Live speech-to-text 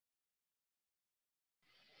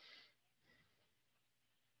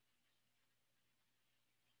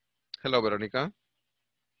Hello, Veronica.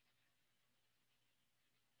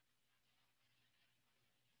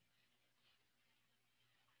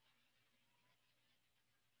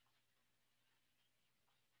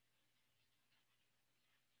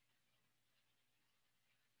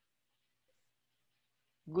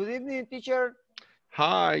 Good evening, teacher.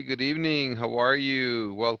 Hi, good evening. How are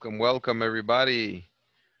you? Welcome, welcome, everybody.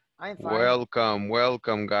 I'm fine.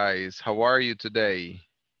 Welcome, guys. How are you today?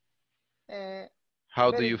 Uh, How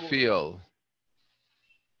do Very you good. feel?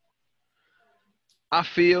 I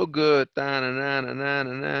feel good.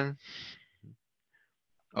 Ta-na-na-na-na-na-na.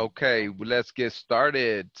 Okay, let's get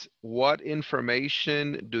started. What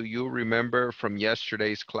information do you remember from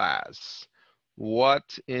yesterday's class?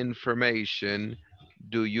 What information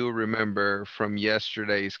do you remember from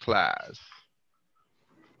yesterday's class?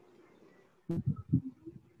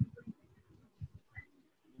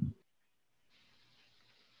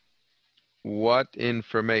 What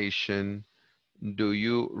information do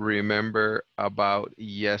you remember about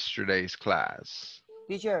yesterday's class?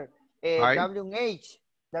 Teacher, Hi? WH,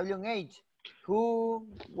 who,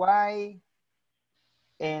 why,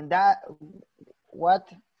 and that, what,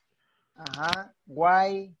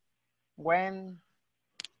 why, when,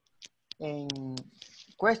 and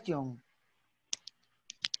question.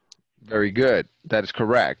 Very good. That is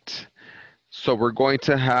correct. So we're going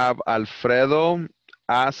to have Alfredo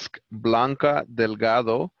ask Blanca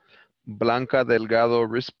Delgado, Blanca Delgado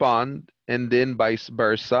respond, and then vice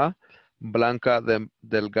versa. Blanca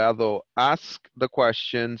Delgado ask the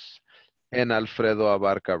questions and Alfredo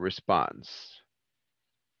Abarca responds.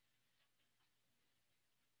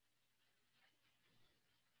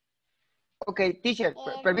 Okay, teacher,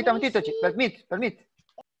 permítame, teacher, permit.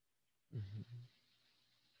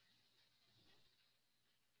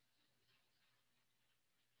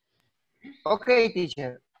 Okay,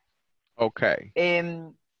 teacher. Okay.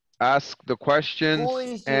 Um, Ask the who questions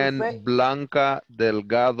is your and Blanca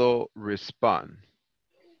Delgado respond.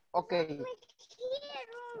 okay?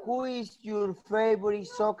 Who is your favorite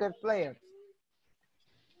soccer player?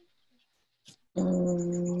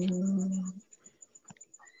 Mm,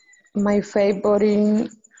 my favorite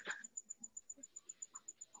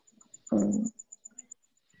mm,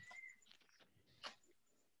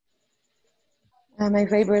 my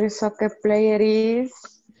favorite soccer player is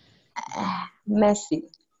Messi.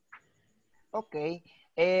 Okay.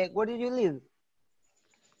 Where do you live?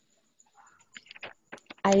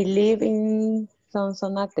 I live in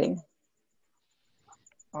Sonsonate.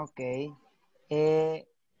 Okay.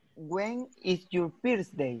 When is your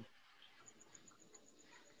birthday?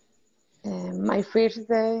 My first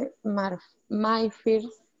day, my first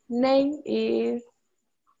name is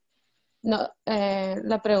no.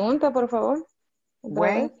 La pregunta, por favor,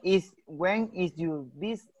 otra vez. When is your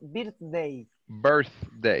birthday?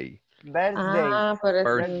 Birthday. Birthday. Ah, por eso.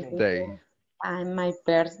 Birthday. Birthday. And my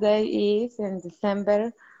birthday is in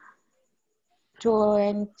December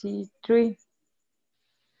 23.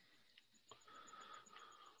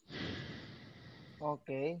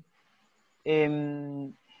 Okay.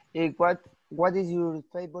 What is your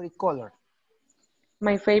favorite color?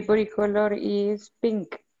 My favorite color is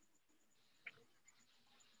pink.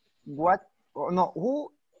 What? Oh, no.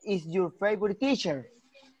 Who is your favorite teacher?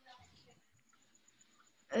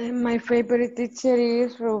 My favorite teacher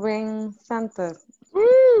is Ruben Santos.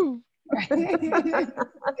 Woo!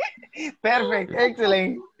 Perfect.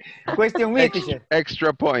 Excellent. Question me, teacher.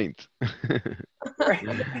 Extra point.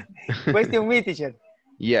 Question me, teacher.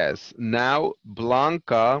 Yes. Now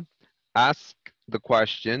Blanca ask the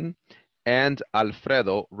question and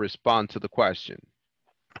Alfredo respond to the question.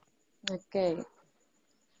 Ok.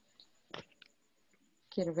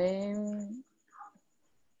 Quiero ver.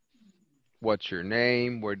 What's your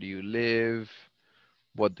name? Where do you live?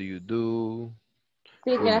 What do you do?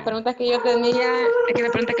 Sí, que las preguntas que yo tenía, que la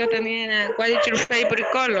pregunta que yo tenía era, what is your favorite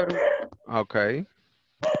color? Okay.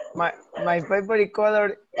 My favorite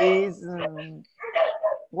color is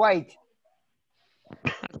white.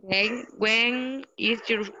 Okay. When is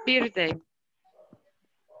your birthday?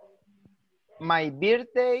 My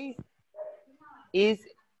birthday is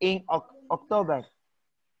in October.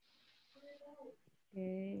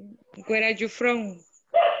 Okay. Where are you from?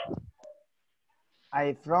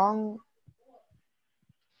 I from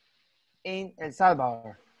in El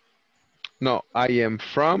Salvador. No, I am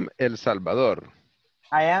from El Salvador.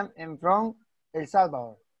 I am from El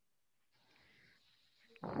Salvador.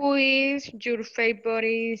 Who is your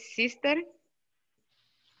favorite sister?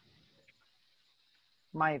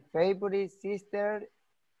 My favorite sister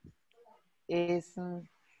is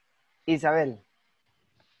Isabel.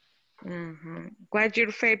 What's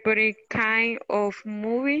your favorite kind of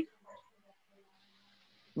movie?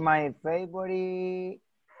 My favorite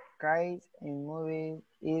case in movie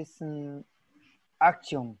is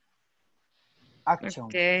action. Action.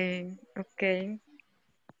 Okay, okay.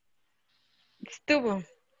 Estuvo.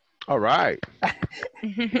 All right.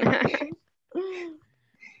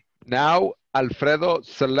 Now, Alfredo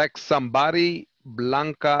selects somebody.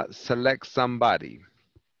 Blanca selects somebody.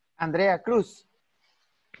 Andrea Cruz.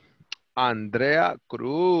 Andrea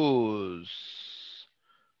Cruz.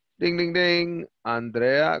 Ding, ding, ding.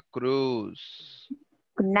 Andrea Cruz.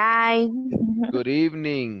 Good night. Good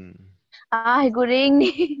evening. Ay, good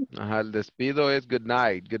evening. Ajá, el despido es good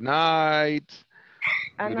night. Good night.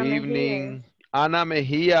 Good Ana Mejía. evening. Ana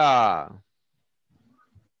Mejia.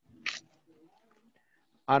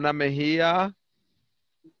 Ana Mejia.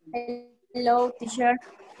 Hello, teacher.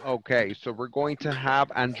 Okay, so we're going to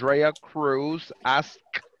have Andrea Cruz ask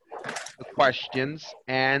the questions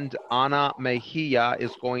and Ana Mejia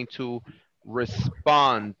is going to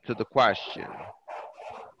respond to the question.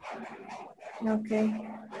 Okay.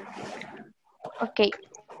 Okay.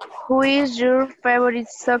 Who is your favorite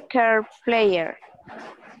soccer player?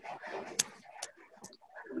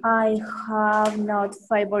 I have not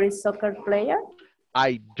favorite soccer player.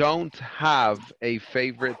 I don't have a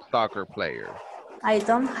favorite soccer player. I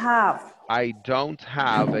don't have. I don't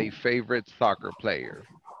have a favorite soccer player.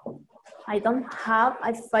 I don't have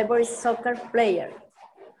a favorite soccer player.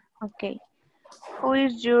 Okay. Who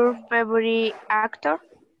is your favorite actor?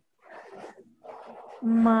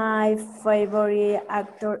 My favorite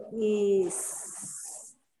actor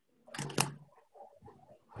is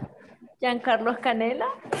Giancarlo Canela.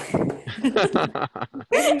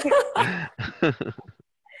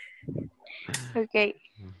 Okay.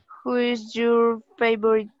 Who is your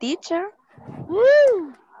favorite teacher?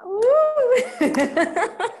 Woo! Woo!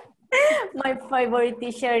 My favorite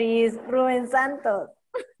teacher is Ruben Santos.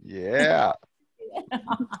 Yeah.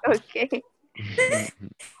 Okay.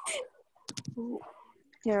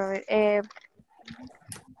 Here,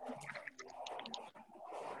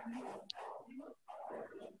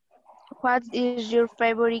 what is your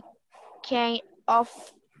favorite kind of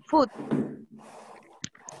food?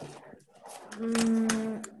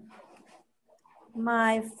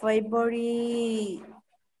 My favorite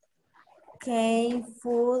kind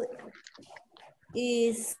food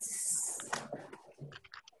is...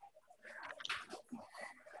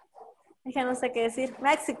 Es que no sé qué decir.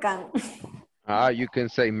 Mexican. You can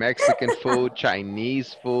say Mexican food,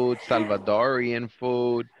 Chinese food, Salvadorian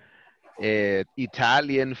food,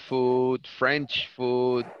 Italian food, French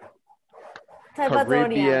food,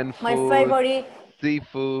 Caribbean My food, favorite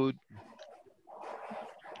seafood.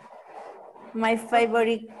 My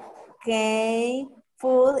favorite kind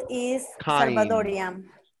food is Kind. Salvadorian.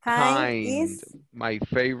 Kind is My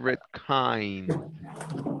favorite kind.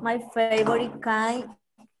 my favorite kind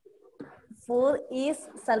food is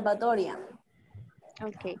Salvadorian.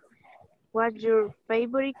 Okay. What's your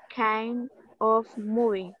favorite kind of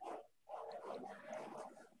movie?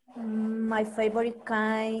 My favorite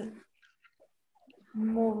kind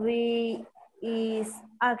movie is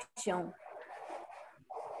action.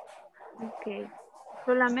 Okay.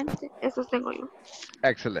 Solamente eso tengo yo.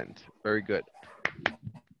 Excellent. Very good.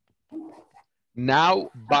 Now,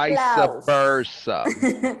 vice Applause. versa.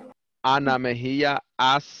 Ana Mejia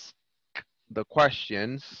asks the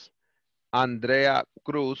questions. Andrea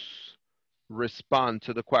Cruz respond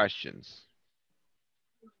to the questions.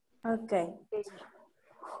 Okay.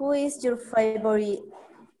 Who is your favorite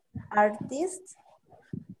artist?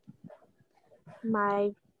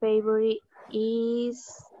 My favorite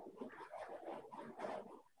is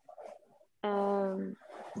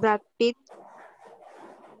Brad Pitt.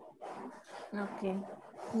 Okay.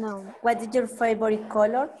 No. What is your favorite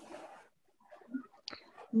color?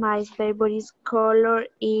 My favorite color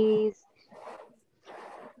is...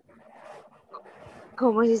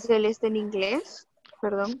 ¿Cómo se dice celeste en inglés?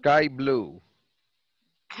 Perdón. Sky blue.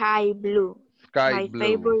 Sky blue. Sky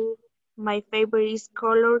blue. My favorite is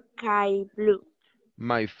color sky blue.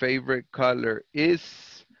 My favorite color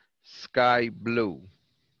is sky blue.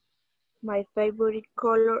 My favorite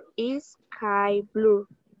color is sky blue.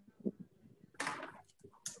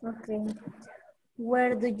 Okay.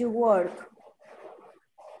 Where do you work?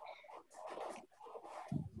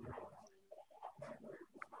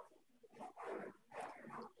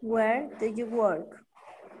 Where do you work?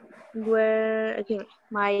 Where, okay.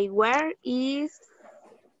 My where is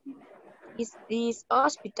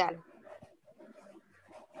hospital.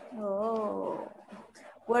 Oh.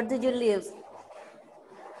 Where do you live?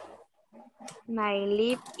 My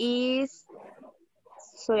live is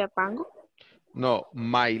Soyapango. No,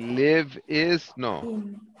 my live is, no.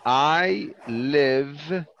 I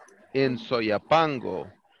live in Soyapango.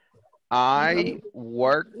 I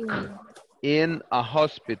work in a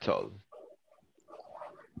hospital.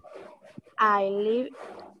 I live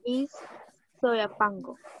in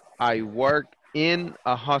Soyapango. I work in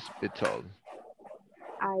a hospital.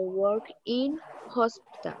 I work in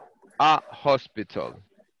hospital. A hospital.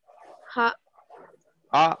 Ha,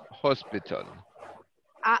 A hospital.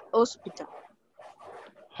 a hospital.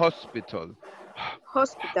 Hospital.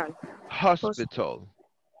 Hospital. Hospital.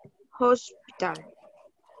 Hospital.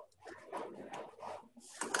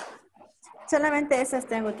 Solamente esas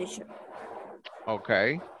tengo, teacher.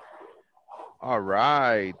 Okay. All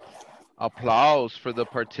right. Applause for the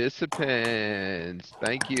participants.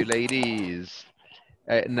 Thank you, ladies.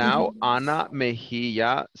 Now, Ana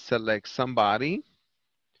Mejia, select somebody.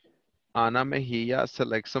 Ana Mejia,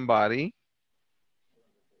 select somebody.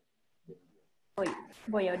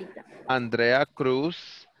 Voy ahorita. Andrea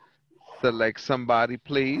Cruz, select somebody,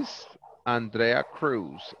 please. Andrea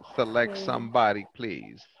Cruz, select Okay. somebody,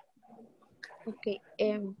 please. Okay.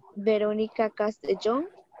 Verónica Castellón.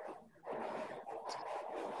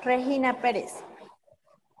 Regina Pérez.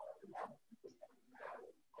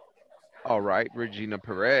 All right, Regina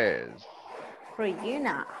Perez.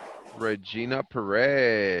 Regina. Regina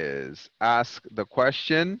Perez. Ask the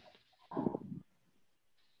question.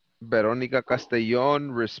 Verónica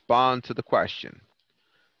Castellón, respond to the question.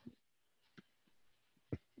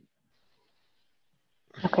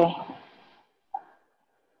 Okay.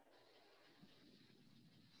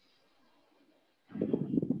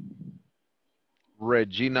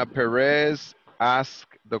 Regina Perez, ask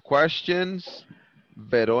the questions.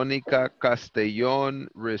 Verónica Castellón,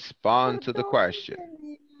 respond to the question.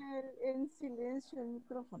 En silencio el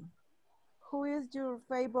micrófono. Who is your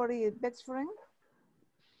favorite best friend?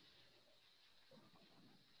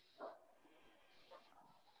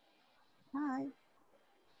 Hi.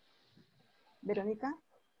 Verónica.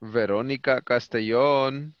 Verónica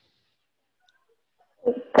Castellón.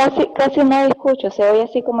 Casi no escucho, se oye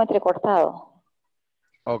así como entrecortado.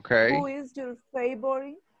 Okay. Who is your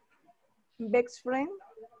favorite best friend?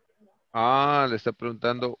 Ah, le está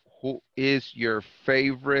preguntando, who is your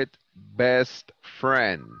favorite best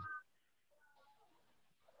friend?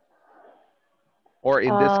 Or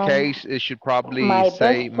in this case, it should probably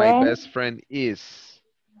say my best friend is.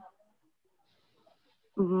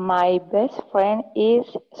 My best friend is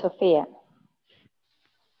Sofía.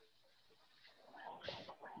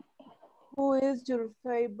 Who is your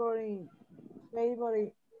favorite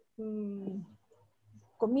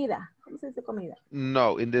comida? ¿Cómo se dice comida?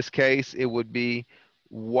 No, in this case, it would be,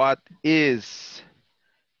 what is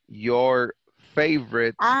your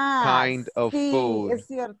favorite kind of sí, food? es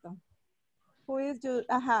cierto. Who is your,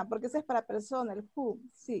 ajá, porque ese es para persona, el who.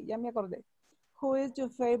 Sí, ya me acordé. Who is your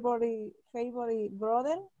favorite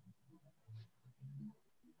brother?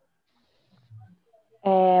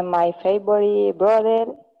 My favorite brother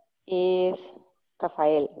is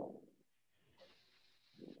Rafael.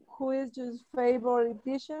 Who is your favorite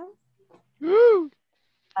teacher?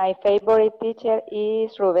 My favorite teacher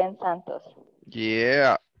is Rubén Santos.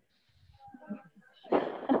 Yeah.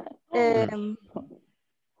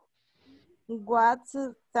 What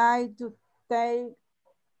time to take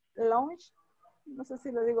lunch? No sé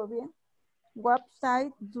si lo digo bien. What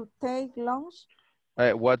time to take lunch?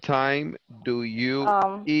 At what time do you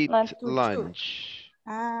eat lunch?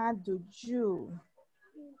 Do you?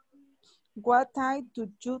 What time do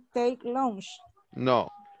you take lunch? No.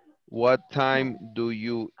 What time do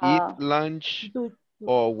you eat lunch?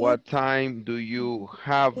 Or what time do you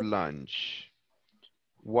have lunch?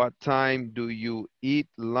 What time do you eat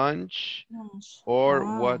lunch?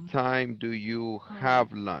 Or what time do you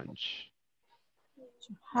have lunch?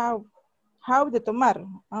 How de tomar.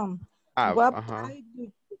 What Uh-huh. time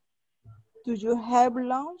do you have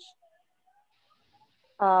lunch?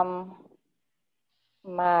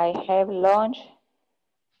 My have lunch.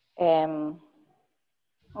 No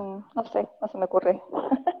sé, no se me ocurre.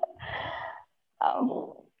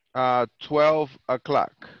 12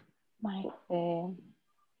 o'clock.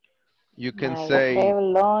 You can say have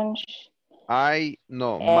lunch. I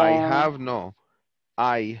no, my have no.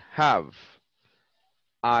 I have.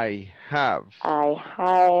 I have. I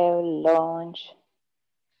have lunch.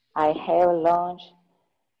 I have lunch.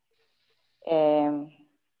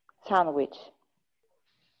 Sandwich.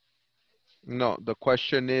 No, the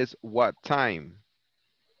question is what time?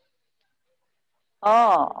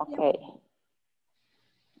 Oh, okay.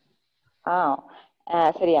 Oh,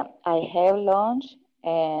 sería, I have lunch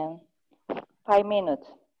in 5 minutes.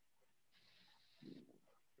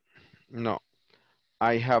 No,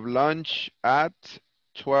 I have lunch at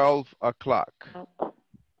 12 o'clock. At,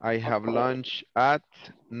 I have okay. lunch at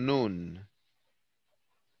noon.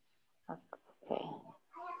 Okay.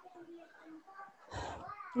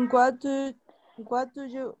 What do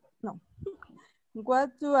you, no.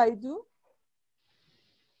 What do I do?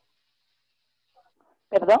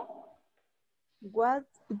 ¿Perdón? What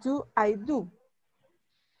do I do?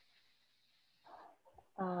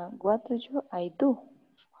 What do I do?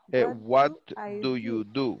 What I do you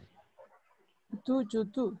do? Do you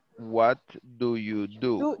do? What do you do?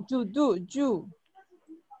 You.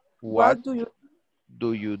 What What do you,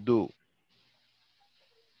 do you do?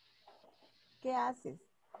 ¿qué haces?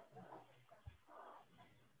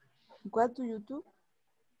 What do you do?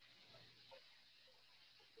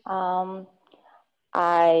 I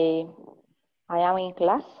am in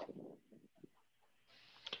class.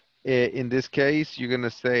 In this case, you're going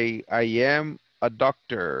to say, I am a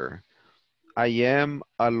doctor. I am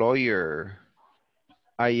a lawyer.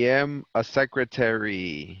 I am a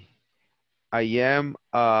secretary. I am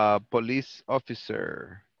a police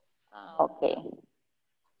officer. Okay.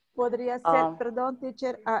 Podría ser, perdón,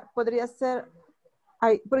 teacher, podría ser,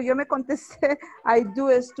 pero yo me contesté, I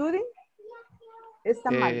do study.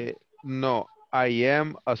 Está mal. No, I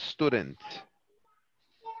am a student.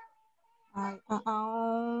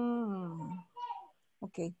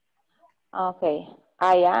 Okay. Okay.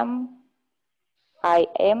 I am a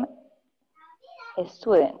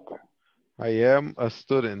student. I am a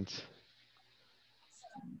student.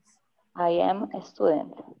 I am a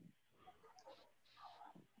student.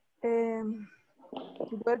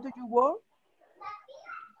 Where do you work?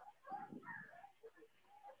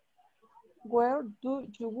 Where do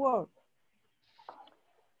you work?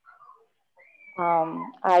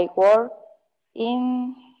 I work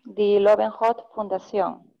in the Lovenhot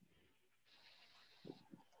Foundation.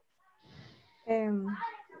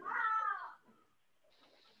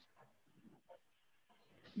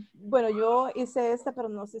 Bueno, yo hice esta, pero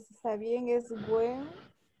no sé si está bien. Es when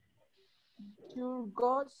you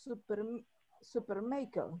go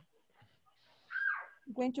supermaker.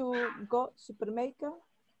 When you go supermaker.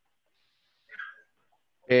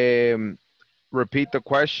 Repeat the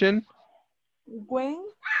question. When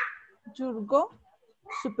you go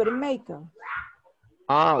supermaker.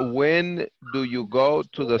 When do you go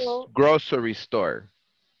to the grocery store?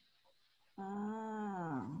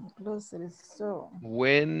 Grocery store.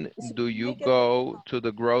 When do you go to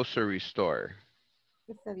the grocery store?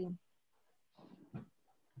 Está bien.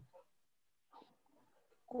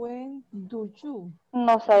 When do you?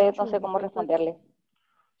 No sé cómo responderle.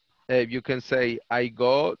 You can say, I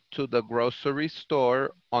go to the grocery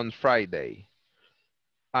store on Friday.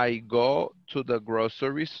 I go to the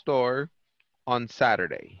grocery store on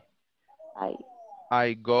Saturday.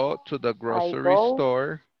 I go to the grocery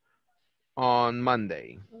store on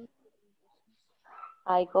Monday.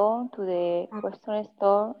 I go to the grocery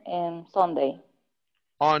store on Sunday.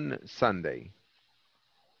 On Sunday.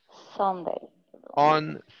 Sunday.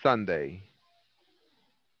 On Sunday.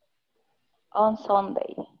 On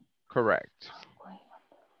Sunday. Correct.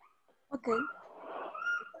 Okay.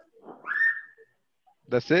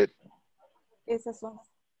 That's it? Esas son.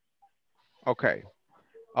 Okay.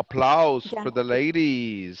 Applause for the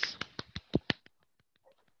ladies.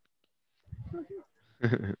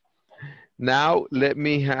 Now, let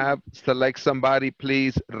me select somebody,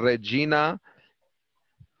 please. Regina.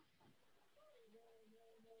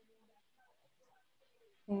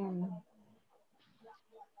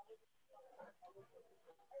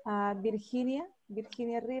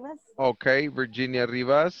 Virginia Rivas. Okay, Virginia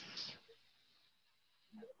Rivas.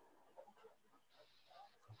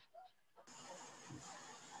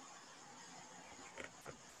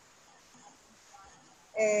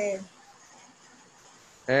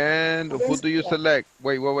 And who do you select?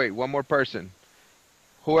 Wait, one more person.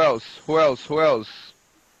 Who else?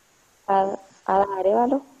 Ada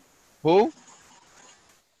Arevalo. Who?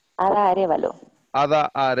 Ada Arevalo.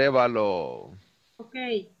 Ada Arevalo.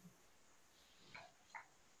 Okay.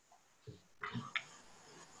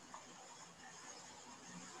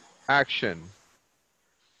 Action.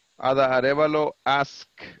 Ada Arevalo, ask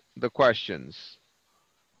the questions.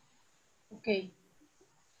 Okay.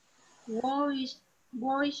 What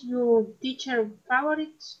is your teacher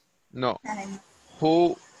favorites? No.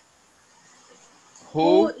 Who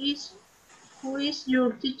is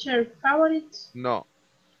your teacher favorites? No.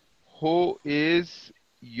 Who is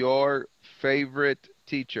your favorite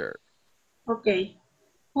teacher? Okay.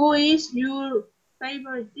 Who is your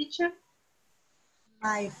favorite teacher?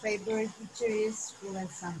 My favorite teacher is Ruben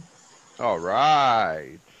Santos. All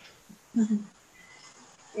right.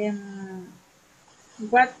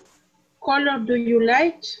 color do you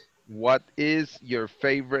like? What is your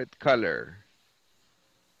favorite color?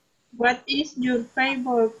 What is your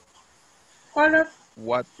favorite color?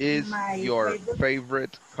 What is My your favorite-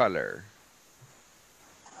 favorite color?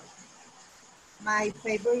 My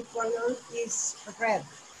favorite color is red.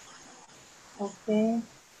 Okay.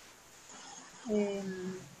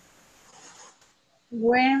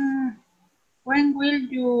 When will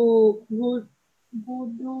you go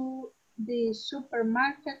to the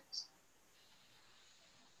supermarket?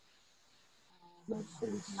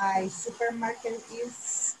 My supermarket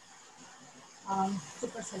is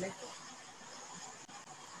super selected.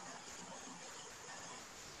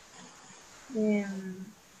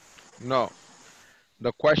 No.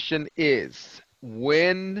 The question is,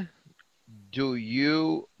 when do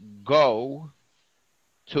you go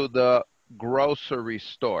to the grocery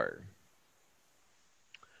store?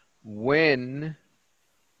 When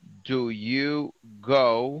do you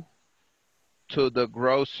go to the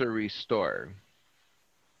grocery store?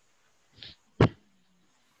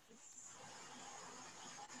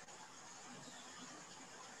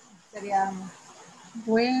 Sería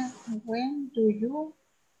When do you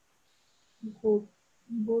go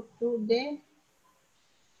to the...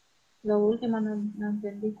 Lo último no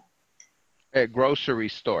entendí. Grocery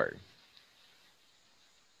store.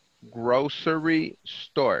 Grocery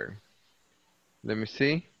store. Let me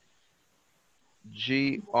see.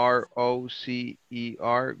 Grocer,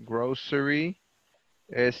 grocery,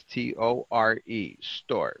 store,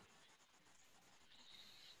 store.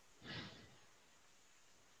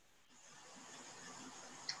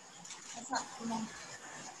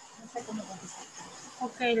 no sé cómo contestar.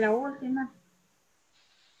 Ok, la última.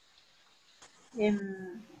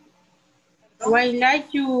 Why like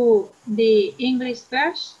you the English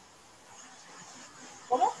class?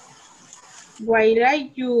 ¿Cómo? Why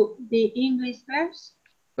like you the English class?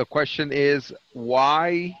 The question is,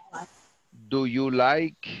 why do you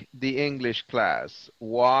like the English class?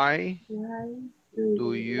 Why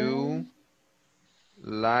do you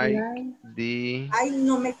like the Ay,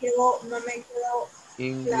 no me quedó claro qué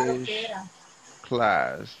English era.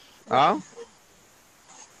 class? ¿Ah?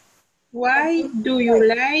 Why do you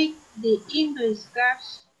like the English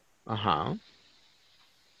class? Uh-huh.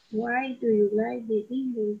 Why do you like the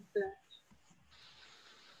English class?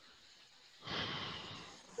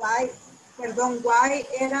 Why, perdón, why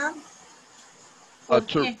era ¿Por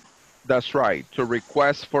qué? That's right, to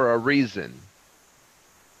request for a reason.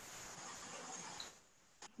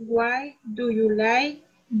 Why do you like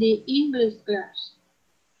the English class?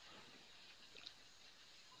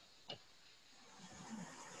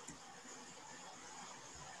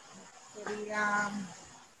 sería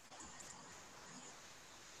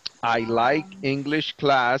I like English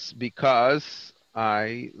class because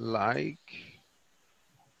I like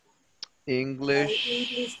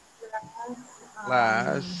English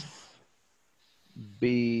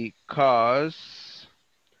class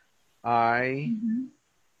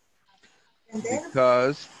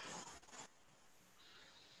because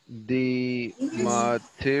the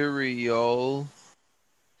material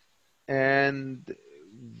and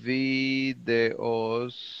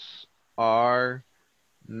videos are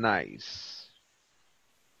nice.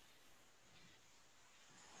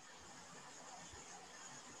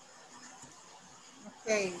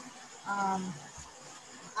 okay.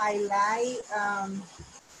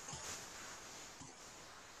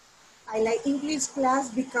 I like English class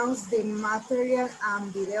because the material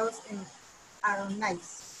and videos are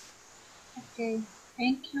nice. Okay,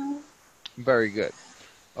 thank you. Very good.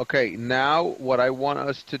 Okay, now what I want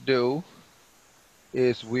us to do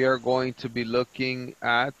is we are going to be looking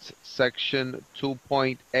at section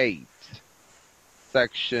 2.8.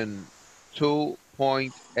 Section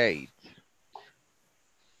 2.8.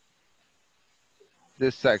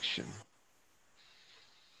 This section.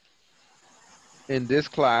 In this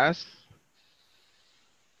class,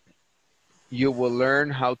 you will learn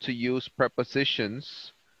how to use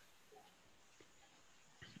prepositions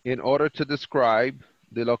in order to describe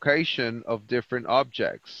the location of different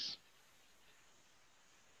objects.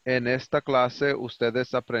 En esta clase,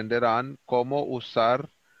 ustedes aprenderán cómo usar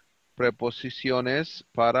preposiciones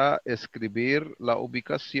para escribir la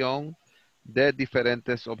ubicación de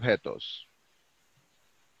diferentes objetos.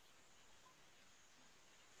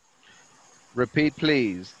 Repeat,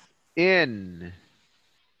 please. In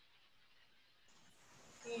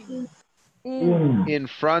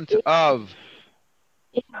front of,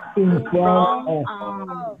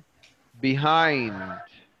 behind,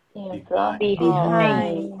 In front,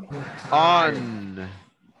 Behind. on,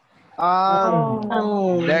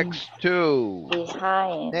 next to,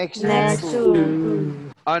 behind, Next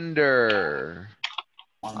to. Under.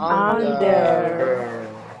 Under.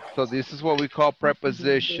 So this is what we call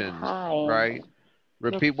prepositions, Behind. right?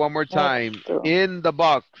 Repeat one more Next time. to. In the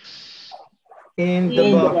box. In In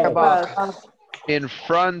the the box. In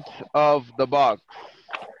front of the box.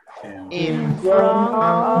 In front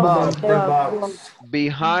of the box.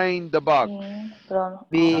 Behind the box. In front of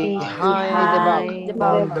Behind the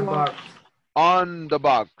box. On the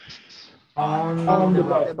box. On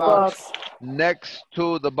the box. Next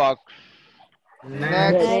to the box.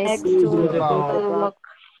 Next to the box.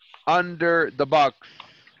 Under the box.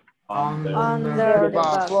 Under the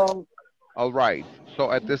box. All right.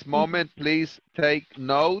 So at this moment, please take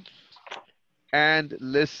notes and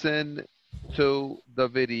listen to the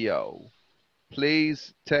video.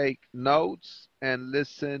 Please take notes and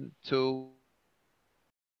listen to.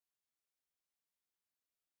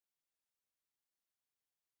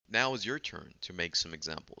 Now is your turn to make some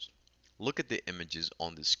examples. Look at the images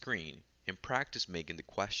on the screen and practice making the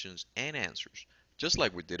questions and answers, just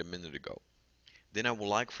like we did a minute ago. Then I would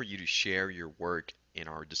like for you to share your work in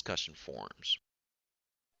our discussion forums.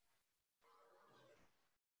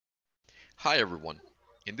 Hi everyone.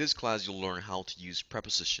 In this class you'll learn how to use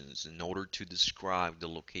prepositions in order to describe the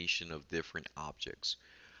location of different objects.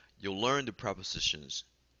 You'll learn the prepositions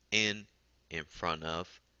in front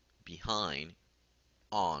of, behind,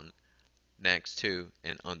 on, next to,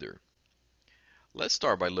 and under. Let's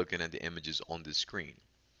start by looking at the images on the screen.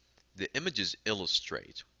 The images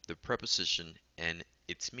illustrate the preposition and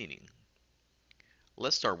its meaning.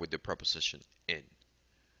 Let's start with the preposition in.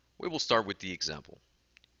 We will start with the example.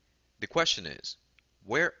 The question is,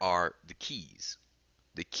 where are the keys?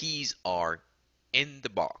 The keys are in the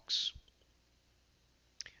box.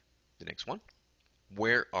 The next one,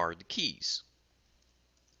 where are the keys?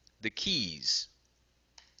 The keys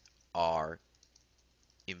are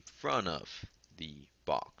in front of the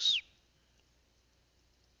box.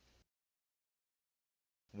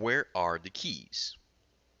 Where are the keys?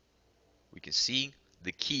 We can see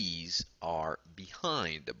the keys are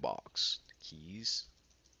behind the box. The keys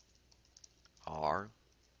are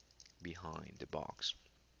behind the box.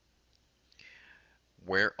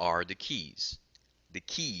 Where are the keys? The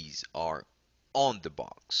keys are on the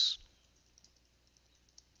box.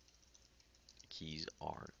 The keys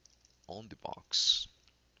are on the box.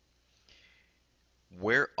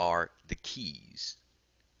 Where are the keys?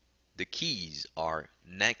 The keys are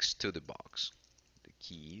next to the box. The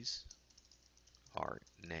keys are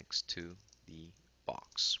next to the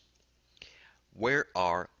box. Where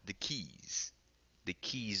are the keys? The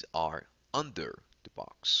keys are under the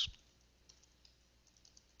box.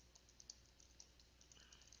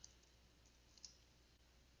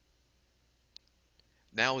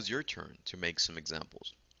 Now is your turn to make some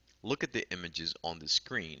examples. Look at the images on the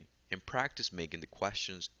screen and practice making the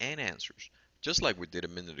questions and answers, just like we did a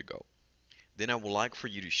minute ago. Then I would like for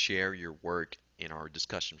you to share your work in our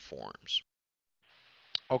discussion forums.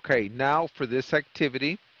 Okay, now for this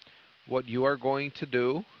activity, what you are going to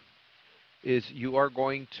do is you are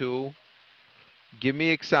going to give me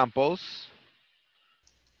examples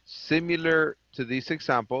similar to these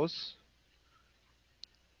examples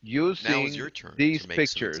Now is using your turn these to make some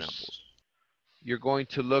pictures. examples. You're going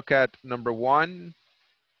to look at number 1,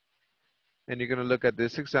 and you're going to look at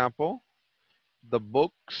this example. The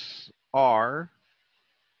books are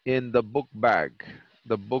in the book bag.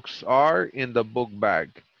 The books are in the book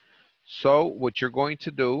bag. So what you're going to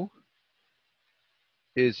do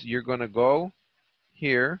is you're going to go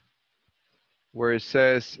here where it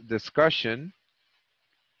says discussion.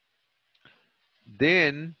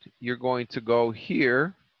 Then you're going to go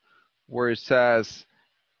here where it says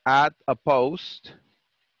add a post.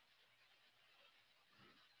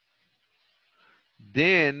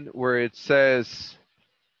 Then where it says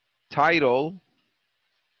title,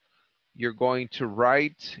 you're going to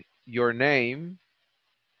write your name.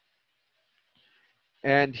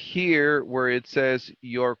 And here where it says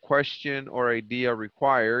your question or idea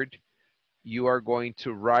required, you are going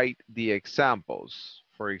to write the examples.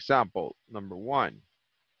 For example, number 1,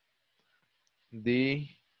 the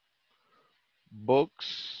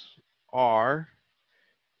books are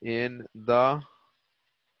in the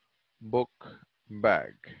book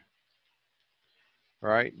bag. All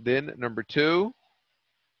right, then number 2,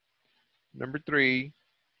 number 3,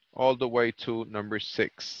 all the way to number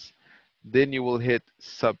 6. Then you will hit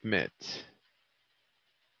submit.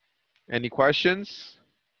 Any questions?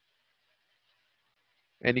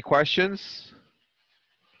 Any questions?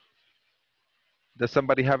 Does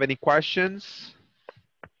somebody have any questions?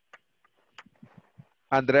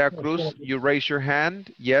 Andrea Cruz, you raise your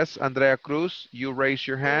hand. Yes, Andrea Cruz, you raise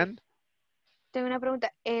your hand. Tengo una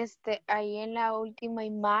pregunta. Ahí en la última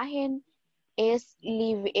imagen, ¿es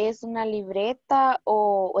una libreta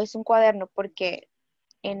o es un cuaderno? Porque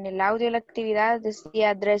en el audio de la actividad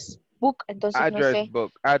decía address book, entonces no Address sé.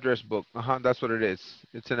 book, address book. That's what it is.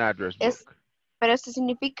 It's an address Es, book. pero esto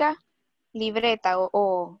significa libreta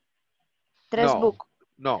o address No, book.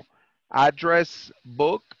 no. Address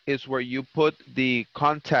book is where you put the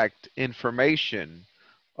contact information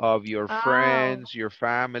of your Ah, friends, your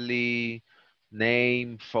family,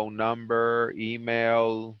 name, phone number,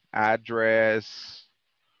 email, address.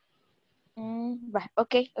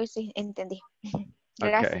 ok, hoy sí entendí.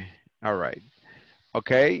 Gracias. Okay, all right.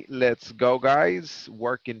 Okay, let's go, guys.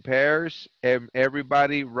 Work in pairs.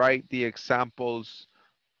 Everybody write the examples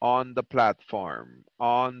on the platform.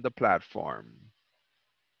 On the platform.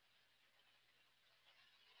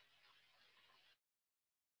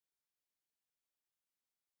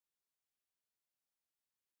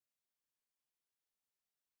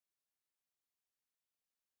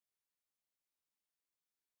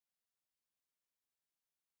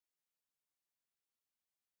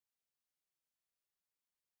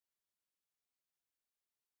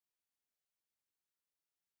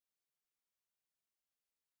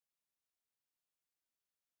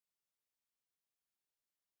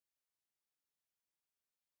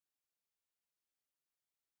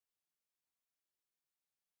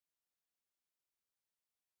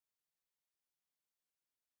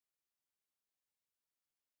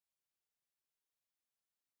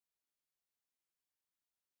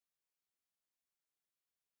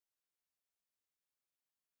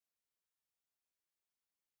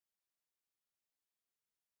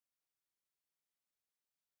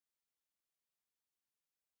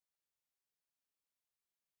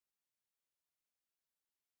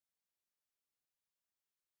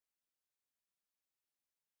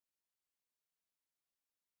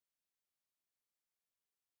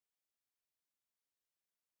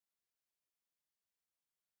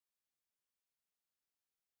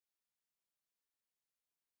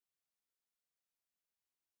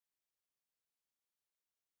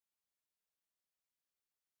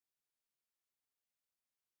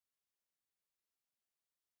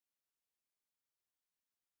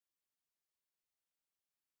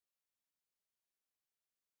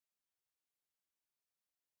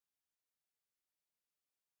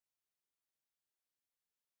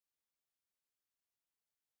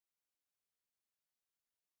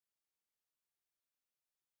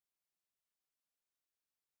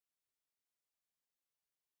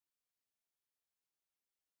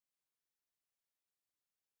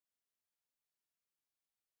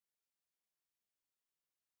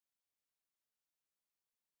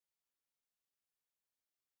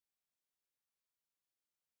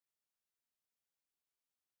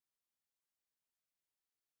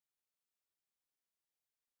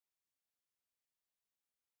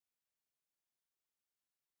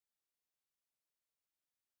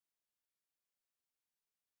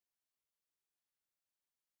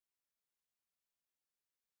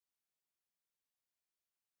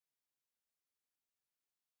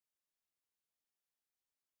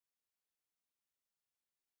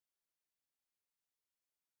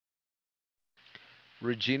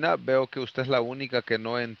 Regina, veo que usted es la única que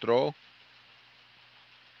no entró.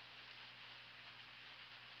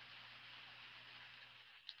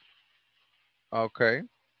 Okay.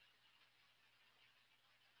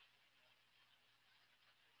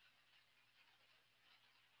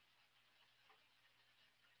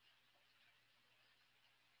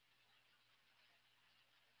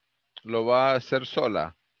 Lo va a hacer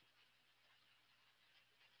sola.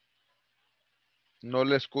 No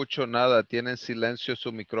le escucho nada. Tiene en silencio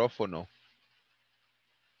su micrófono.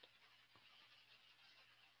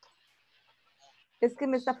 Es que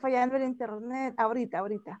me está fallando el internet.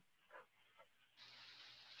 Ahorita.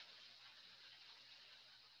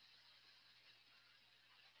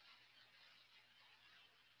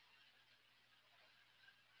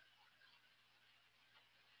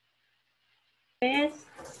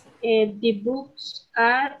 The books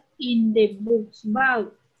are in the books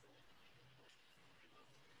bag.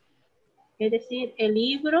 Es decir, el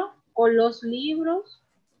libro o los libros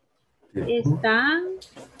están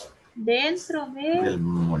dentro de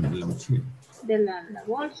la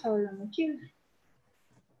bolsa o la mochila.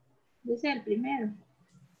 Ese es el primero.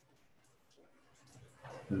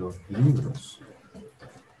 Los libros.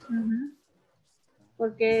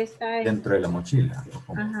 Porque está dentro de la mochila.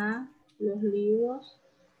 Ajá, los libros.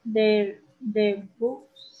 The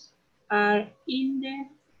books are in the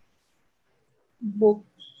books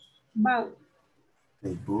bag.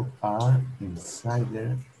 The books are inside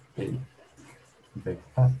the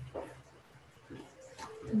backpack.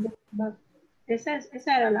 Book bag. Esa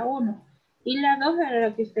era la 1. Y la 2 era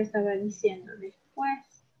lo que usted estaba diciendo.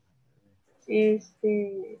 Después, the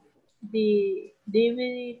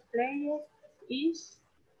DVD player is,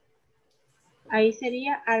 ahí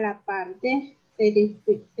sería a la parte,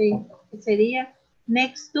 sería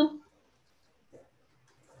next to.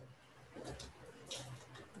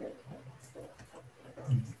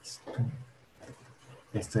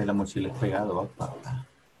 Este de la mochila es pegado, papá.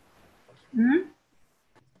 ¿Mm?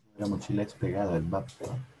 La mochila es pegada, el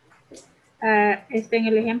backpack. En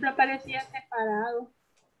el ejemplo aparecía separado.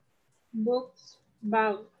 Books,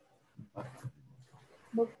 bag.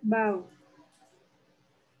 Book bag.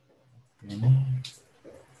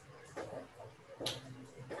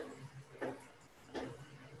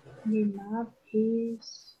 The map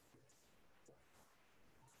is.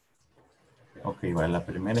 Ok, vale, la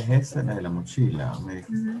primera es esa, la de la mochila.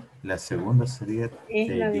 La segunda sería Es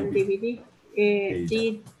la del DVD.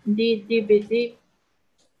 The The DVD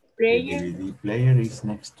player DVD player is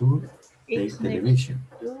next to the is next television.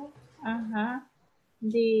 to,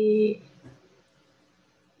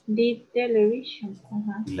 the television.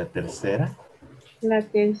 Y la tercera, La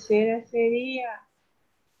tercera sería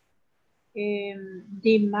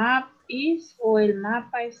the map is, o el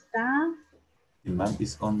mapa está. the map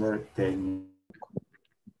is under the...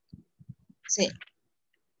 Sí.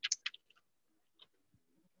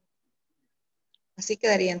 Así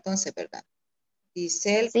quedaría entonces, ¿verdad? The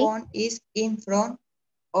cell phone is in front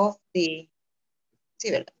of the...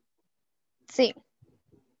 Sí, ¿verdad? Sí.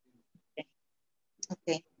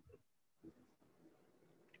 Ok.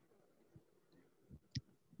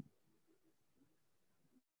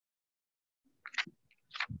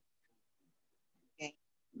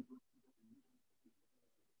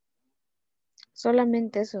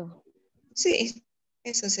 Solamente eso. Sí,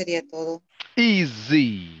 eso sería todo.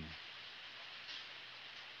 Easy.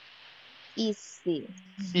 Easy.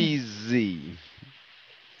 Easy.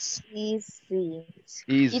 Easy.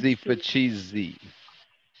 Easy for cheesy.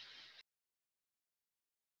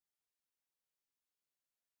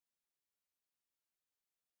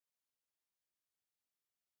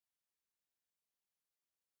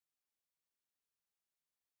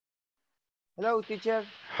 Hello, teacher.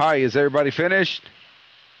 Hi, is everybody finished?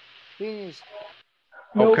 Finished.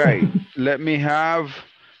 Okay, let me have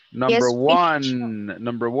number Yes, one.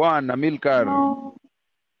 Number one, Amilcar. No.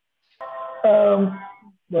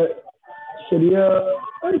 Sería,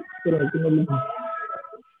 ay, espera, que no lo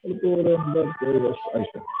puedo ver, pero ahí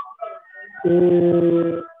está.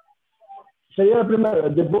 Sería la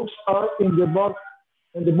primera. The books are in the book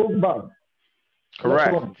bag.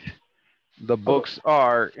 Correct. The books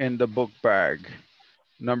are in the book bag.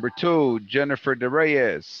 Number two, Jennifer De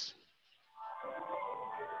Reyes.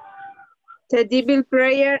 The DVD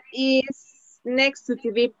player is next to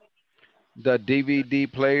TV. The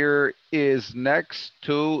DVD player is next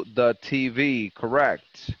to the TV.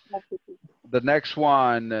 Correct. The next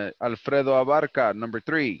one, Alfredo Abarca, number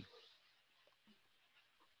three.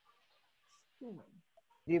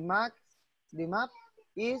 The map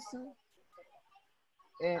is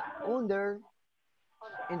under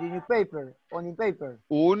in the newspaper, on the paper.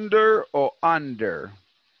 Under or under?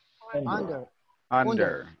 Under.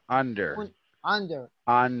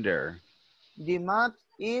 Under. The map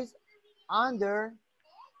is under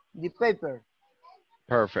the paper.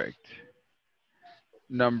 Perfect.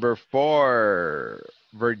 Number four,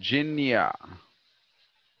 Virginia.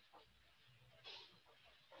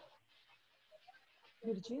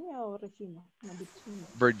 Virginia o Regina? No, Virginia.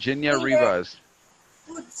 Virginia Rivas.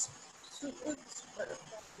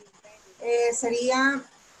 Sería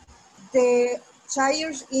the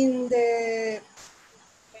chairs in the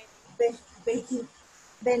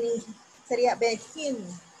sería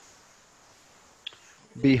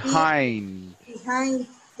Behind.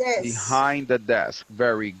 desk. Behind the desk.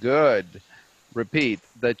 Very good. Repeat.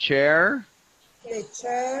 The chair. The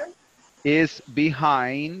chair Is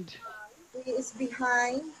behind. Is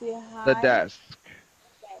behind The desk.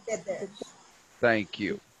 the desk. Thank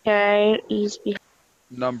you. Chair is behind.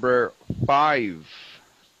 Number five,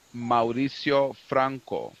 Mauricio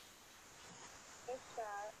Franco.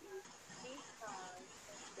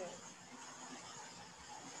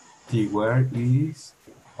 The word is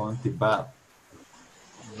on the bag.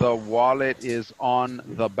 The wallet is on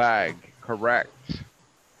the bag. Correct.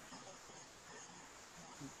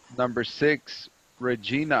 Number six,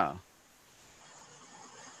 Regina.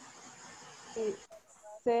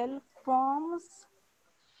 Cell phones.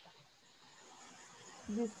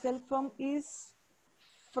 The cell phone is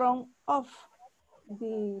from off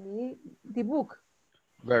the book.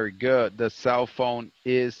 Very good. The cell phone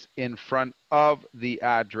is in front of the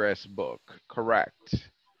address book. Correct.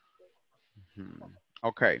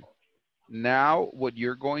 Okay. Now what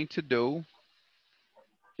you're going to do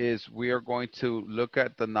is we are going to look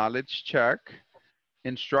at the knowledge check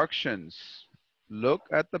instructions. Look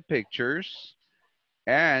at the pictures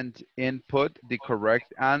and input the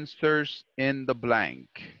correct answers in the blank.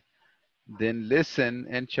 Then listen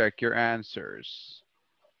and check your answers.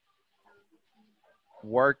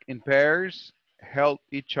 Work in pairs, help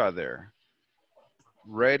each other.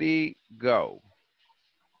 Ready, go.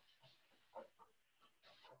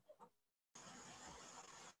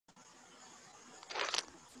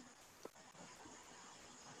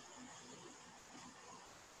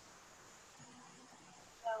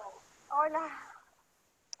 Hola.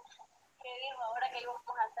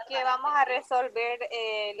 Que vamos a resolver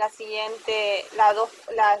la siguiente,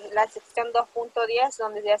 la sección 2.10,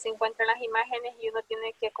 donde ya se encuentran las imágenes y uno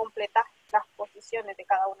tiene que completar las posiciones de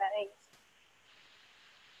cada una de ellas.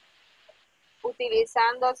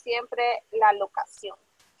 Utilizando siempre la locación.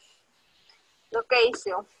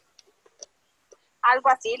 Location. Algo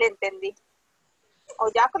así le entendí.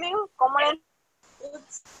 O Jacqueline, ¿cómo le?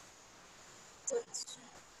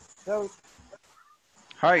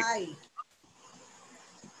 Hi.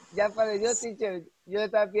 Ya apareció, teacher. Yo le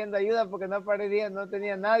estaba pidiendo ayuda porque no aparecía, no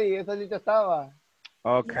tenía nadie, yo solito estaba.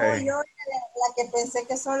 Okay. No, yo la que pensé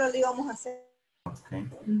que solo lo íbamos a hacer. Okay.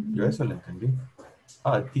 Yo eso lo entendí.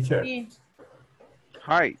 Ah, teacher. Sí.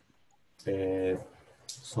 Hi.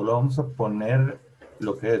 Solo vamos a poner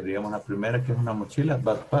lo que es, digamos, la primera que es una mochila,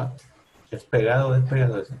 backpack. Es pegado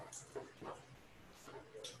eso.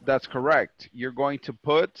 That's correct. You're going to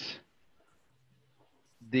put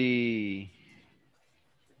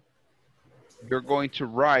you're going to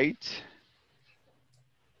write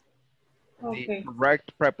the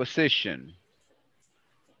correct preposition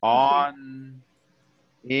on,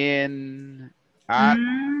 in, at.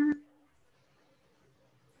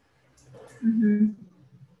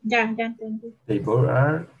 Ya entendí. Table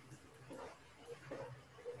are,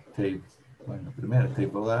 bueno, primero,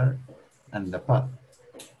 table are and the pad.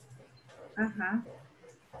 Ajá.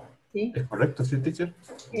 Sí. ¿Es correcto, sí, teacher?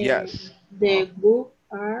 Yes. The book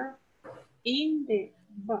are in the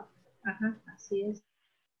box. Ajá, así es.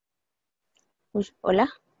 Hola.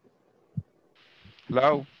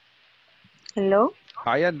 Hello. Hello.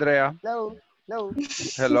 Hi, Andrea. Hello. Hello.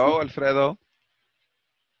 Hello, Alfredo.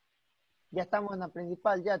 Ya estamos en la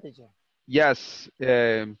principal, ya, teacher. Yes.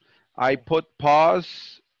 I put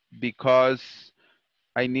pause because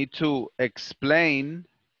I need to explain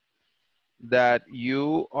that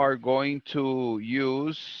you are going to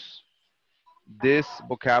use this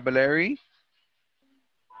vocabulary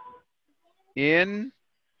in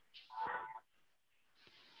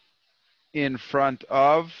front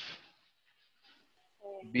of,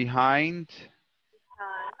 behind,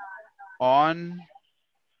 on,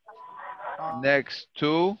 next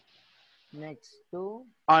to,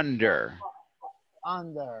 under.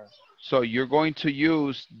 So you're going to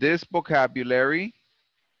use this vocabulary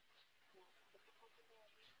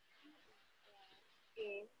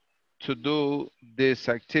to do this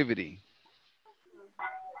activity.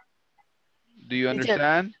 Do you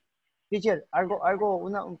understand? Teacher,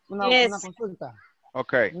 una consulta.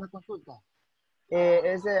 Okay. Una consulta.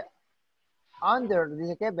 Ese under,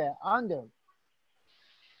 dice que ve, under.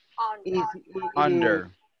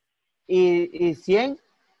 Under. Y 100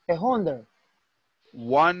 es under.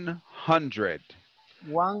 100.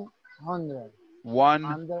 100.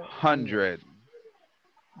 100.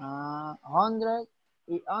 100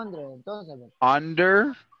 y under, entonces.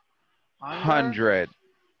 Under 100.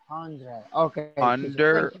 100. Okay.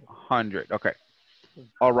 Under 100. Okay.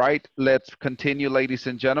 All right. Let's continue, ladies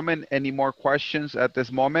and gentlemen. Any more questions at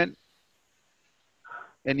this moment?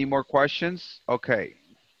 Any more questions? Okay.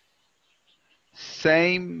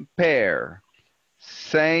 Same pair.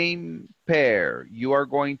 Same pair. You are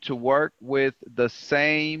going to work with the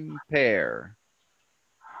same pair.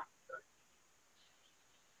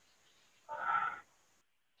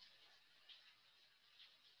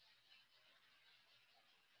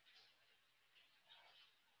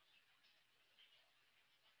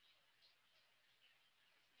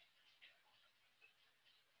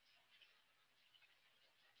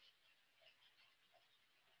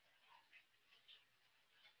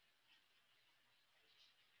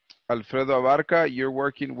 Alfredo Abarca, you're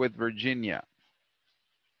working with Virginia.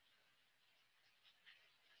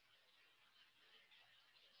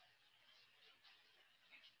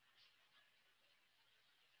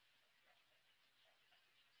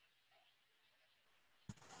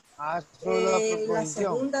 Ah, solo la La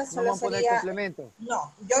preposición. segunda No solo van a poner sería... complemento.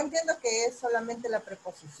 No, yo entiendo que es solamente la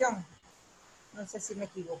preposición. No sé si me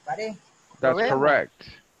equivocaré. That's Programa. correct.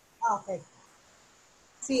 Ah, ok.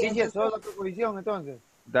 Sí, Teacher, entonces... solo la preposición, entonces.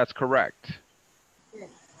 That's correct.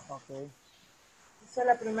 Ok. Entonces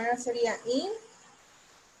la primera sería in,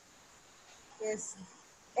 que es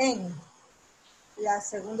en. La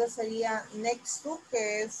segunda sería next to,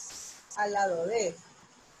 que es al lado de.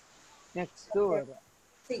 Next to, ¿verdad?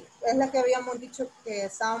 Sí, es la que habíamos dicho que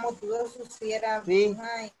estábamos dudosos si era Sí.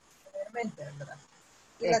 behind, realmente, ¿verdad?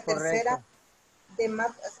 Y Es la tercera, correcto. de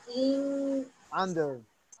más in, Under.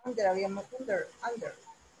 under, habíamos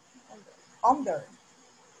under.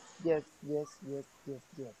 Yes, yes, yes, yes,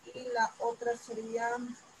 yes. Y la otra sería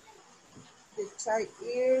the child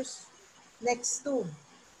is next to.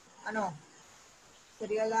 Ah, no.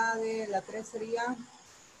 Sería la 3 sería,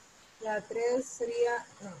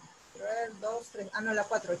 no, 3, 2, 3, ah, no, la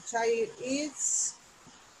 4. Child is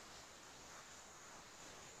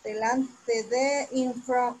delante de, in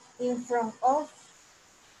front of,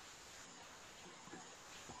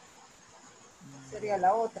 sería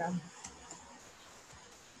la otra.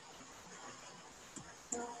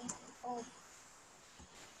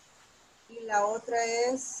 Y la otra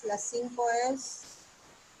es, la 5 es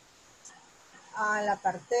la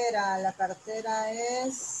cartera. La cartera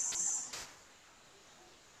es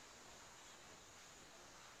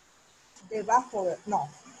debajo, no,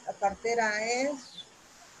 la cartera es,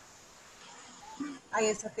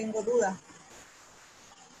 esa tengo duda.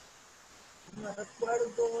 No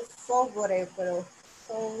recuerdo pero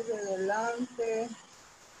sobre, delante,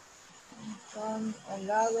 son al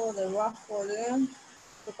lado, debajo de,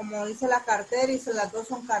 pues como dice la cartera y las dos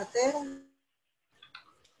son carteras.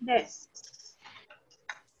 Des.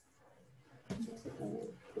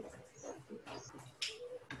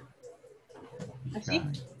 Así.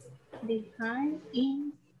 Behind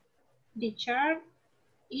in the chart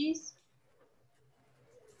is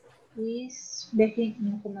behind.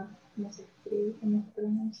 No, ¿cómo se escribe? ¿Cómo se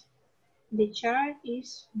pronuncia? The chart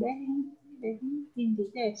is behind in the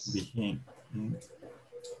desk. Behind.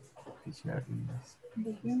 Teacher is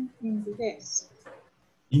Behind in the desk.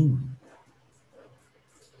 in.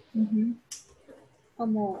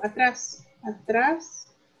 Como atrás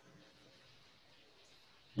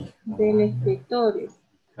del escritorio.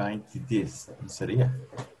 Behind this. Sería.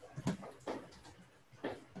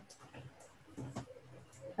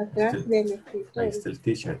 Atrás del escritorio. Ahí está el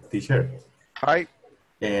teacher. Teacher. Hi.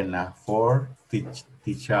 And for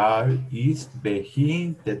teacher is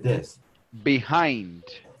behind the desk. Behind.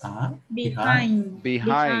 Behind.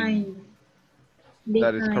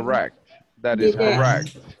 That is correct. That The is desk.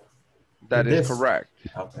 correct. That The is desk. correct.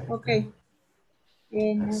 Okay.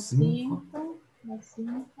 En la 5 es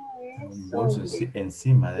sobre.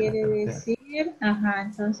 Encima de la Quiere cartera. decir,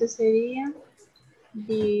 entonces sería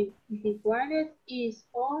the wallet is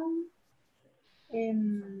on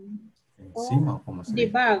Encima, ¿o cómo the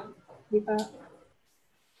sería? bag.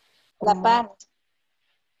 La pan.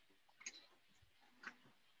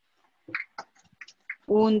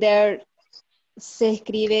 Under se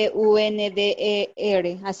escribe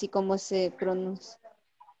UNDER, así como se pronuncia.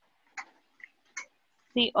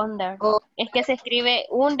 Sí, under. Es que se escribe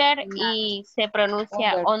under y se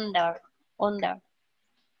pronuncia under. Under.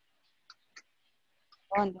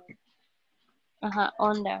 Ajá,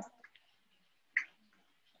 under.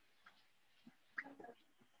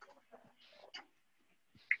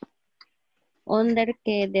 Under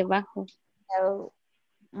que debajo.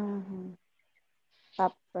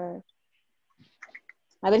 Upper.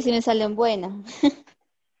 A ver si me salen buenas.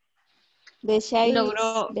 The child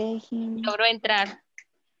Logró entrar.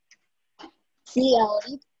 Sí,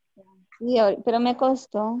 ahorita. Sí, pero me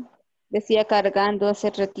costó. Decía cargando hace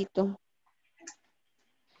ratito.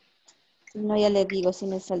 Si no, ya le digo si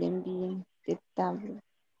me salen bien. The tablet.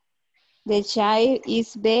 The child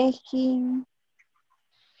is begging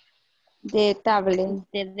the tablet.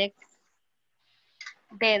 De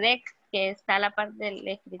deck, que está a la parte del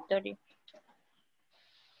escritorio.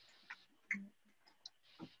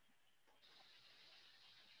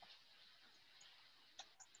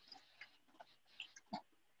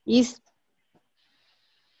 Is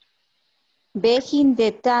begging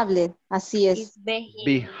the tablet. Así es.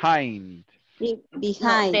 Behind.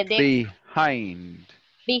 Behind. No, Behind.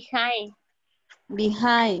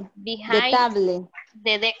 Behind. The tablet.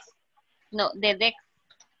 The deck. No, the deck.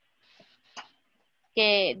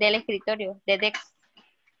 Que del escritorio. The deck.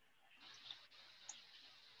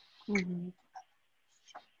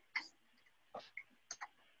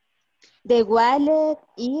 The wallet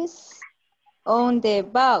is on the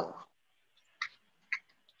bag.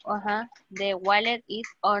 The wallet is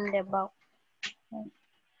on the box.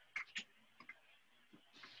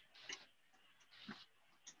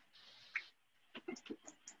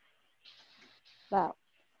 Wow.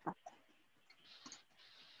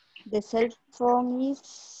 The cell phone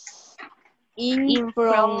is in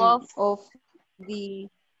front of the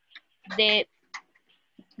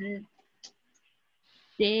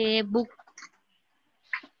book.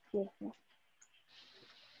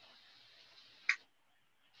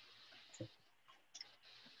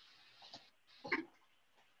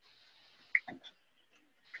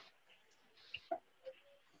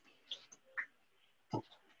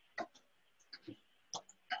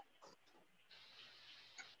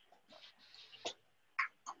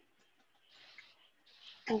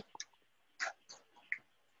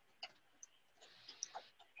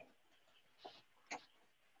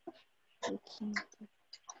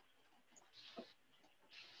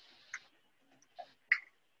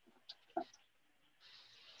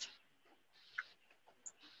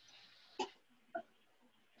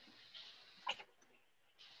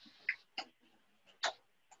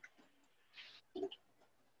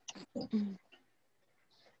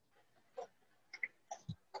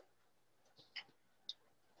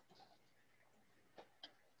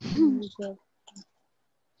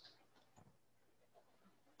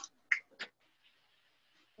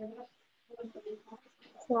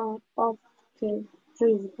 From of the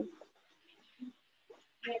trees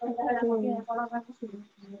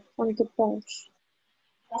on the porch.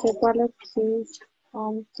 The wallet is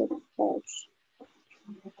on the porch.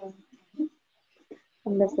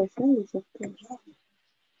 Conversation is of course.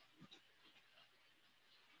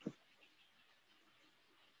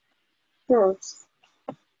 Yours.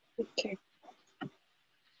 Okay.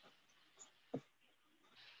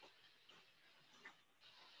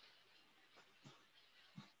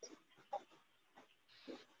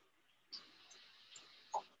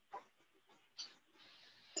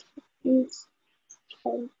 Is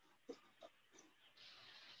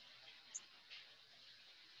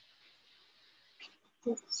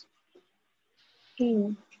it's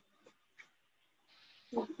in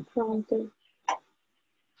from the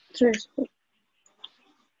trash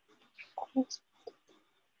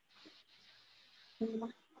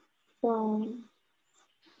from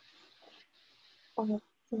of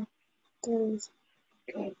the trees.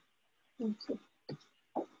 Okay.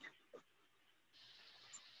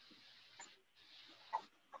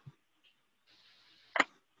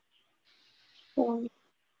 From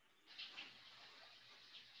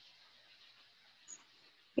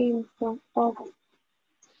in front of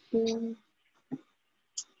the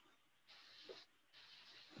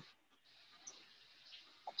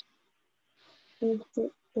is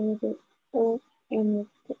the O and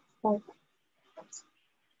the of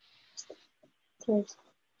trash.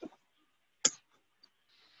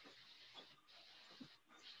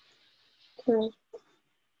 Trash.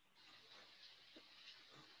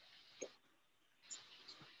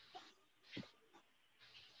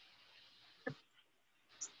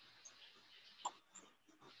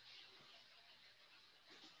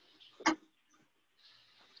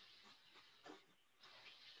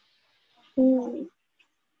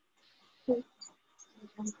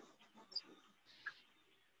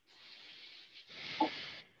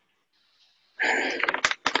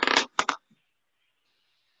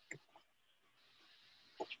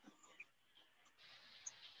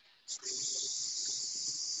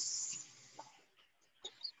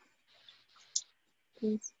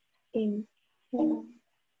 Is in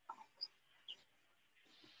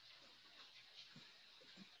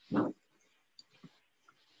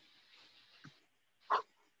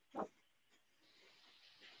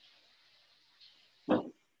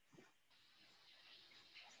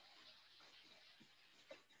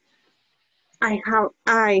I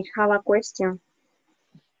have a question.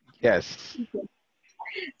 Yes.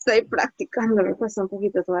 Estoy practicando, me cuesta un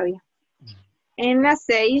poquito todavía. En la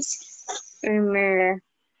 6, en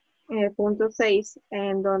el punto 6,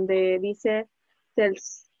 en donde dice el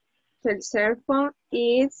cell phone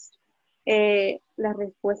is, la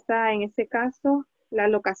respuesta en este caso, la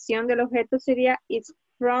locación del objeto sería is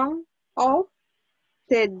from of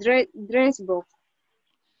the dress book.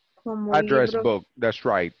 Como Address libro, book, that's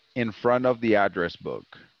right. In front of the address book.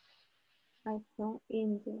 I saw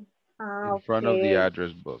in the, In front of the okay.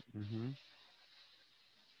 address book. Mhm.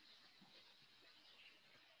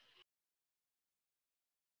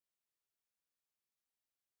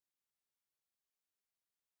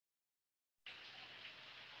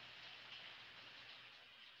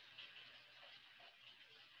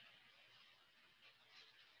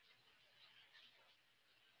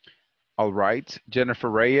 All right.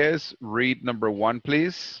 Jennifer Reyes, read number 1,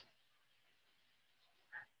 please.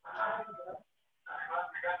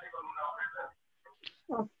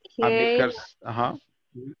 Okay. Amilcar,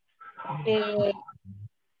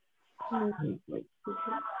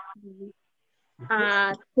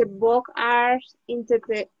 The book are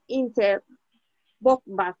inter book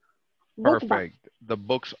bag. Perfect. The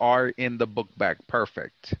books are in the book bag.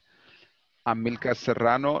 Perfect. Amilcar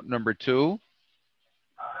Serrano, number 2.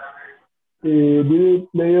 The video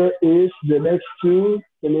player is the next to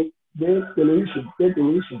the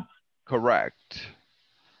television. Correct.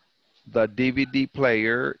 The DVD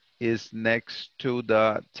player is next to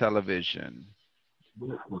the television.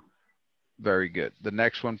 Very good. The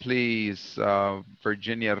next one, please.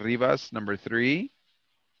 Virginia Rivas, number 3.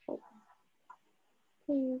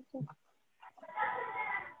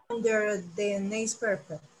 Under the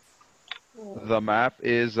newspaper. The map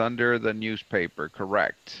is under the newspaper.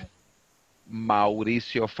 Correct.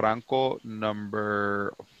 Mauricio Franco,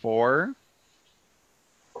 number 4.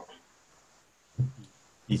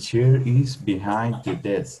 The chair is behind the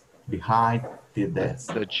desk. Behind the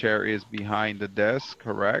desk. The chair is behind the desk.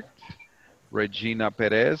 Correct. Regina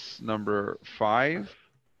Perez, number 5.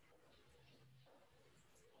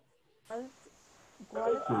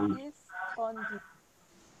 Wallet is on the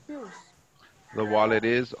purse. The wallet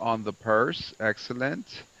is on the purse.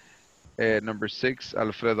 Excellent. Number 6,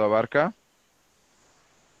 Alfredo Abarca.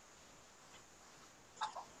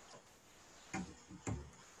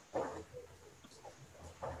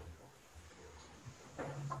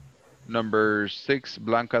 Number 6,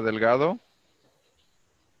 Blanca Delgado.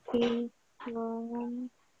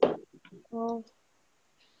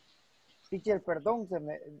 Teacher, perdón,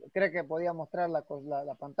 cree que podía mostrar la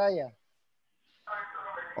pantalla.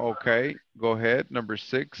 Okay, go ahead. Number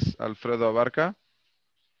 6, Alfredo Abarca.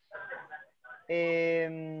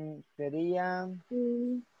 Sería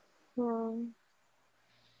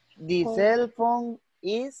the cell phone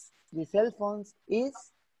is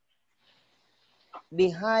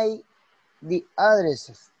behind the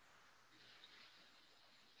addresses.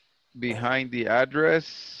 Behind the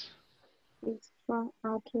address.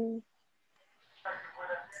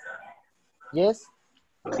 Yes.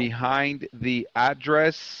 Behind the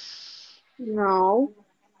address. No.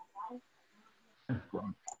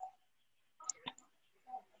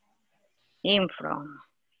 In front.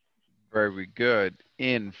 Very good.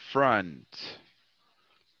 In front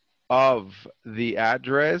of the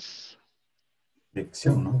address.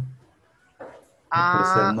 Dirección, ¿no?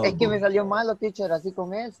 Ah, es que me salió malo, teacher, así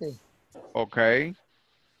con ese. Okay.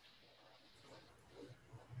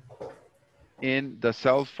 In the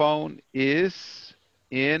cell phone is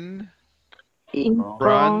in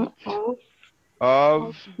front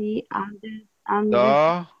of the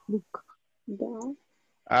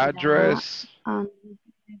address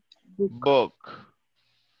book.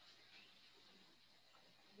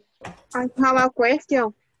 I have a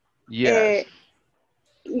question. Yes.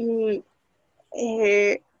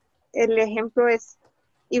 El ejemplo es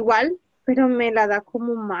igual, pero me la da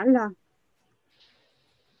como mala.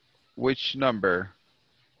 Which number?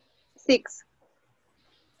 6.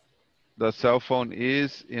 The cell phone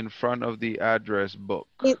is in front of the address book.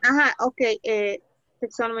 Ajá, ok.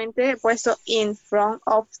 Textualmente he puesto in front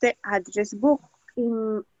of the address book. Y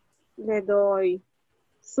le doy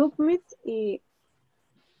submit y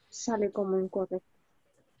sale como incorrecto.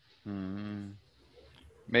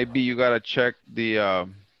 Maybe you gotta check the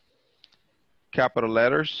capital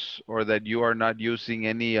letters, or that you are not using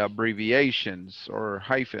any abbreviations or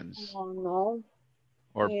hyphens. No.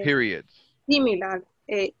 Or periods. Similar.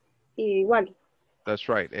 Igual. That's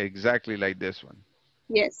right. Exactly like this one.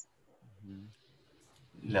 Yes.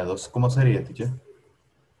 La 2, ¿cómo sería, teacher?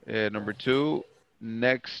 Number 2,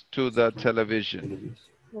 next to the television.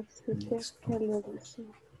 Next to the television.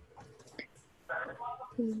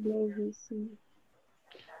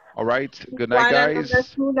 All right. Good night,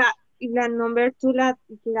 guys. La number 2 la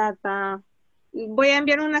da. Voy a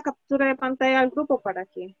enviar una captura de pantalla al grupo para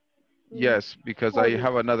que. Yes, because I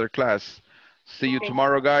have another class. See you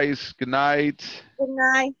tomorrow, guys. Good night. Good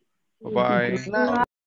night. Bye-bye.